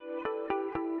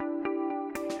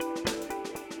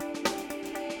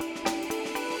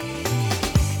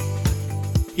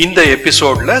இந்த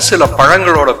எபிசோட்ல சில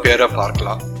பழங்களோட பேரை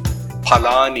பார்க்கலாம்.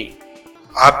 பலானி,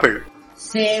 ஆப்பிள்.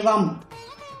 சேவம்,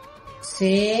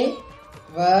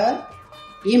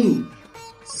 இம்,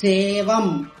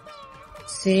 சேவம்,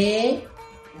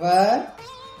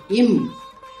 இம்,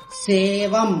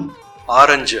 சேவம்.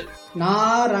 ஆரஞ்சு.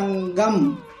 நாரங்கம்,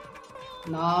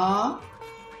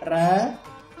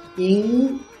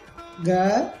 இம்,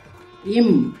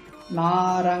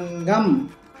 நாரங்கம்,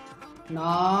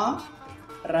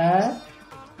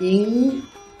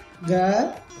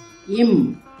 இம்,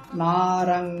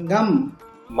 நாரங்கம்.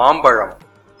 மாம்பழம்.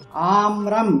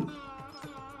 ஆம்ரம்,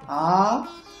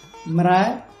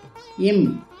 இம்,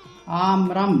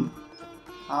 ஆம்ரம்,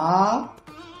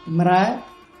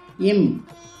 இம்,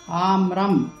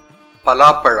 ஆம்ரம்.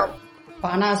 பலாப்பழம்.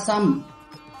 பனசம்,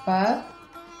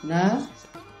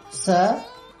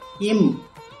 இம்,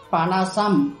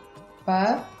 பனசம்,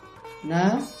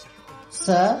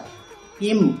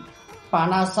 இம்,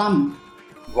 பனசம்.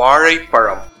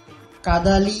 வாழைப்பழம்.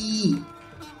 கதலி,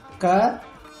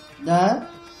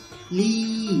 கதலி,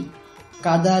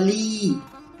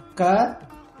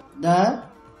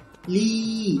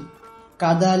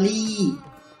 கதலி.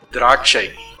 திராட்சை.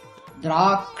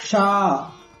 திராட்சா,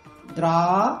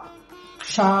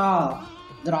 திராட்சா,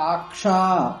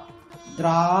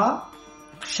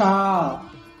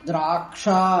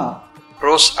 திராட்சா.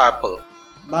 Rose apple.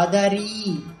 பதரி,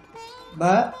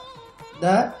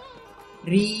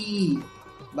 பதரி,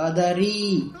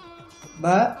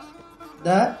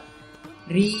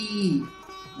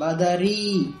 பதரி.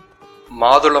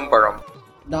 மாதுளம்பழம்.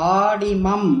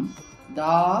 தாடிமம்,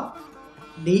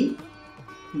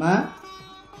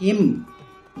 இம்,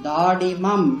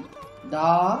 தாடிமம்,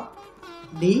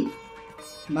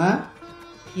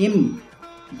 இம்,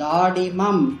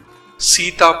 தாடிமம்.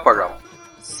 சீதாப்பழம்.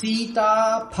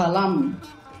 சீதாபலம்,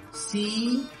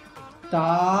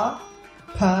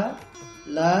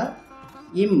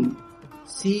 இம்,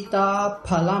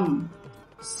 சீதாபலம்,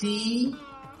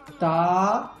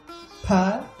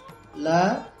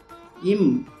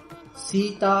 இம்,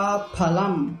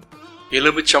 சீதாபலம்.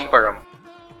 எலுமிச்சம்பழம்.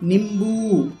 நிம்பு,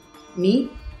 இம்,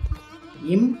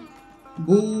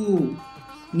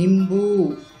 நிம்பு,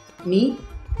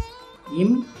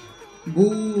 இம்,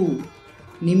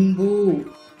 நிம்பு.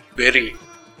 பெரி.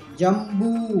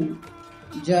 ஜம்பு,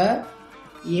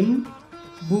 இம்,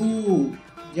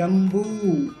 ஜம்பு,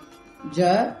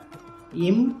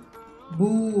 இம்,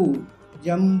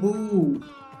 ஜம்பு.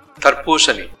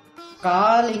 தர்பூசணி.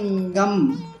 காலிங்கம்,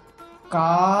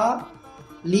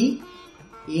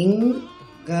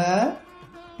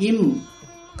 இம்,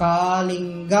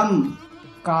 காலிங்கம்,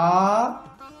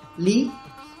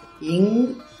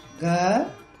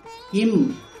 இம்,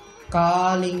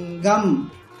 காலிங்கம்.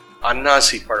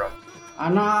 அன்னாசி பழம்.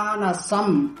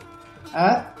 அனானசம்,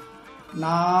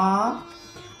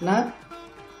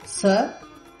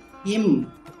 இம்,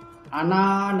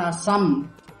 அனானசம்,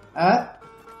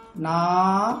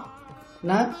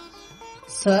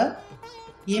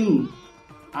 இம்,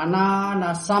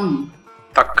 அனானசம்.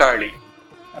 தக்காளி.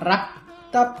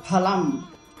 ரக்தபலம்,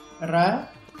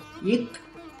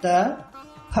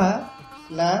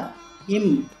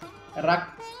 இம்,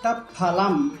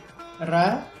 ரக்தபலம்,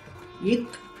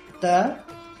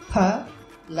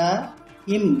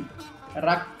 இம்,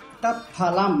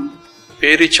 ரக்தபலம்.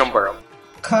 பேரிச்சம்பழம்.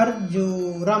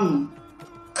 கர்ஜூரம்,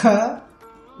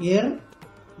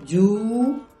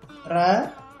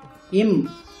 இம்,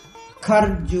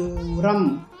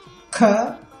 கர்ஜூரம்,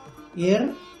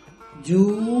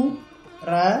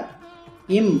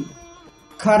 இம்,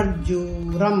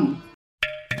 கர்ஜூரம்.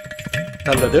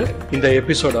 நல்லது. இந்த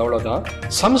எபிசோட் அவ்வளோதான்.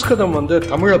 சம்ஸ்கிருதம்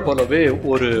தமிழை போலவே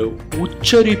ஒரு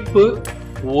உச்சரிப்பு,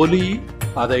 ஒலி,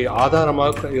 அதை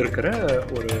ஆதாரமாக இருக்கிற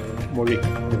ஒரு மொழி.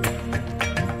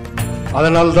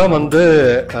 அதனால்தான்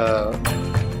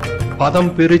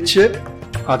பதம் பிரித்து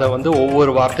அதை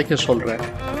ஒவ்வொரு வார்த்தைக்கும் சொல்கிறேன்.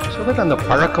 ஸோ தட் அந்த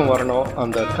பழக்கம் வரணும்,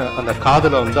 அந்த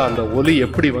காதில் அந்த ஒலி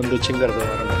எப்படி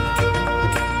வந்துச்சுங்கிறது வரணும்.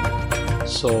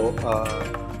 ஸோ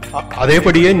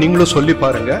அதேபடியே நீங்களும் சொல்லி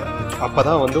பாருங்க.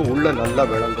 அப்பதான் உள்ள நல்லா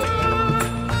விளங்கும்.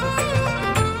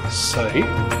 சரி,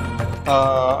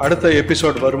 அடுத்த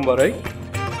எபிசோட் வரும் வரை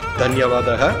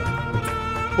தன்யவாதக.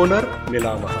 புனர்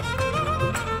மிலாமஹ.